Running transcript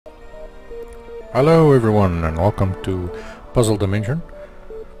Hello everyone and welcome to Puzzle Dimension.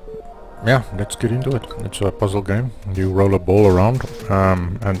 Yeah, let's get into it. It's a puzzle game. You roll a ball around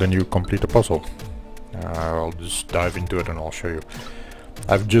and then you complete a puzzle. I'll just dive into it and I'll show you.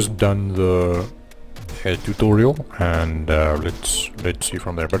 I've just done the tutorial and let's see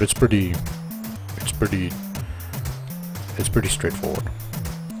from there. But it's pretty straightforward.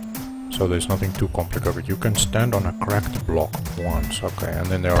 So there's nothing too complicated. You can stand on a cracked block once, okay, and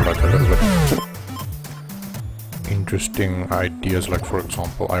then there are like a little bit interesting ideas, like for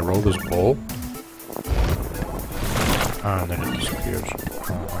example, I roll this ball and then it disappears.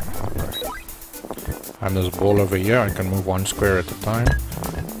 And this ball over here, I can move one square at a time.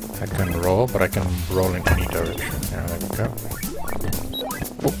 I can roll, but I can roll in any direction. Yeah, there we go.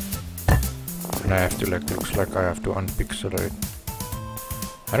 Oh. And I have to, looks like I have to unpixelate.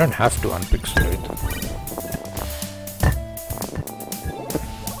 I don't have to unpixelate.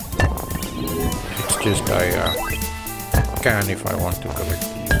 It's just I can if I want to collect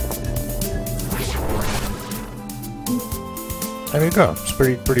these. There we go. It's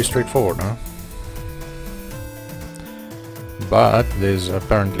pretty straightforward, huh? But there's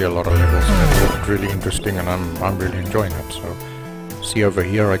apparently a lot of levels and it looked really interesting and I'm really enjoying it. So see over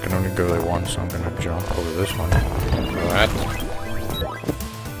here, I can only go there once, so I'm gonna jump over this one. Like that.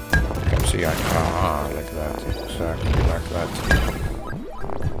 See, like that, exactly like that.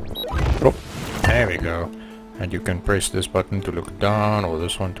 Oh, there we go. And you can press this button to look down, or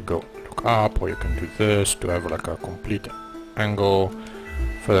this one to go look up, or you can do this to have like a complete angle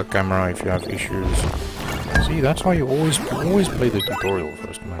for the camera if you have issues. See, that's why you always play the tutorial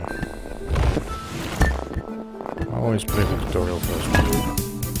first, man. Always play the tutorial first.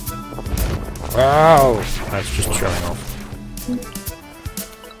 Wow, that's just showing off.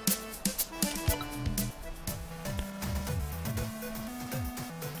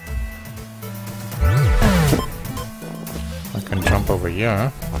 Jump over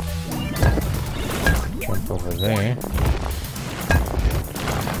here, jump over there.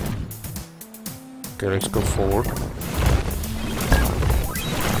 Okay, let's go forward.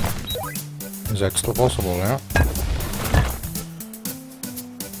 Is that still possible, yeah?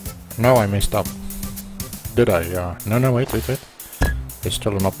 No, I messed up. Did I? Yeah. No, wait. There's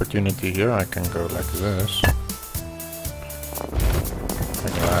still an opportunity here. I can go like this.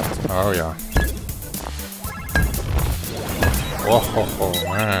 Like that. Oh, yeah. Oh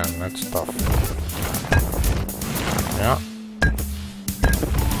man, that's tough. Yeah.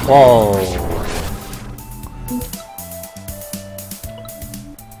 Whoa.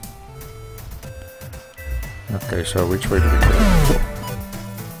 Okay, so which way do we go?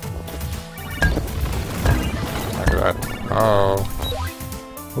 Like that. Oh.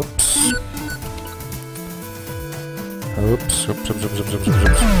 Oops. Oops.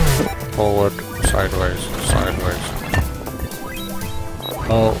 Forward, sideways.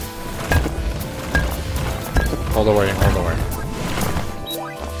 Oh. All the way.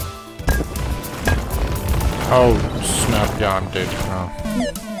 Oh, snap, yeah, I'm dead. No.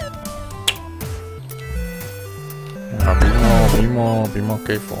 Yeah, be more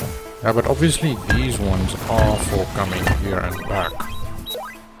careful. Yeah, but obviously these ones are for coming here and back.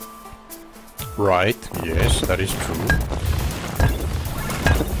 Right, yes, that is true.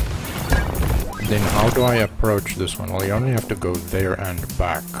 Then how do I approach this one? Well, you only have to go there and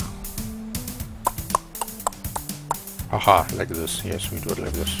back. Aha, like this. Yes, we do it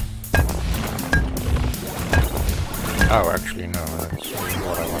like this. Oh, actually, no, that's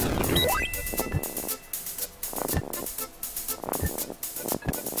what I wanted to do.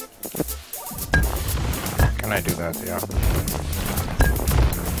 Can I do that? Yeah.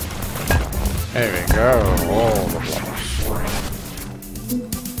 There we go. Oh, the blocks.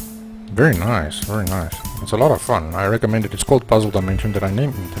 Very nice. It's a lot of fun. I recommend it. It's called Puzzle Dimension. Did I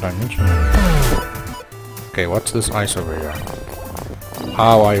mention it? Okay, what's this ice over here?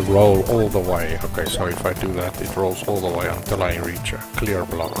 How I roll all the way. Okay, so if I do that, it rolls all the way until I reach a clear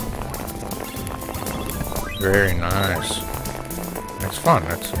block. Very nice. It's fun.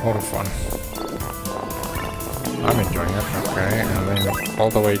 It's a lot of fun. I'm enjoying it. Okay, and then all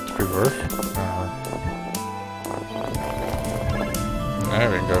the way to reverse. There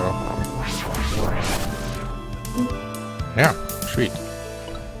we go. Yeah, sweet.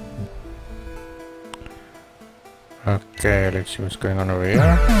 Okay, let's see what's going on over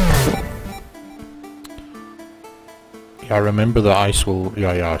here. Yeah, remember the ice will...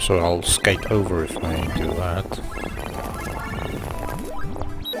 Yeah, so I'll skate over if I do that.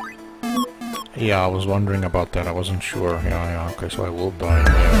 Yeah, I was wondering about that, I wasn't sure. Yeah, okay, so I will die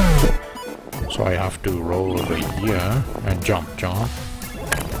there. So I have to roll over here and jump.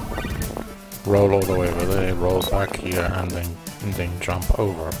 roll all the way over there, roll back here, and then jump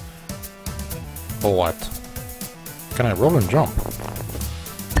over. Or what? Can I roll and jump?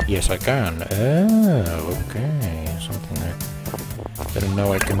 Yes, I can. Oh, okay. Something I didn't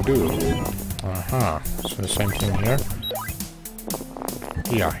know I can do. Aha. So the same thing here.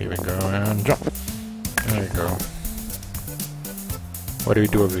 Yeah, here we go, and jump. There you go. What do we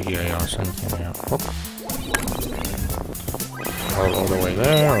do over here? Yeah, same thing here. Hop. Roll all the way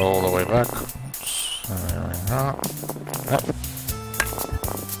there, all the way back.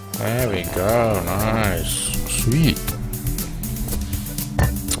 There we go, nice. Sweet.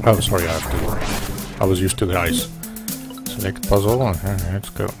 Oh, sorry, I was used to the ice. Select puzzle, let's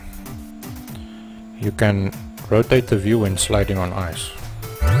go. You can rotate the view when sliding on ice.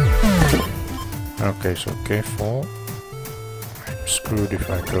 Okay, so careful. I'm screwed if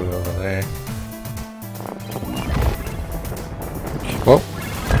I go over there. Whoa!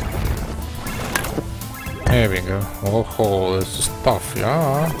 There we go. Oh, this is tough,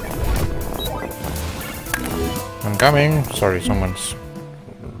 yeah. I'm coming. Sorry, someone's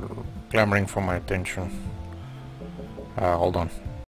clamoring for my attention. Hold on.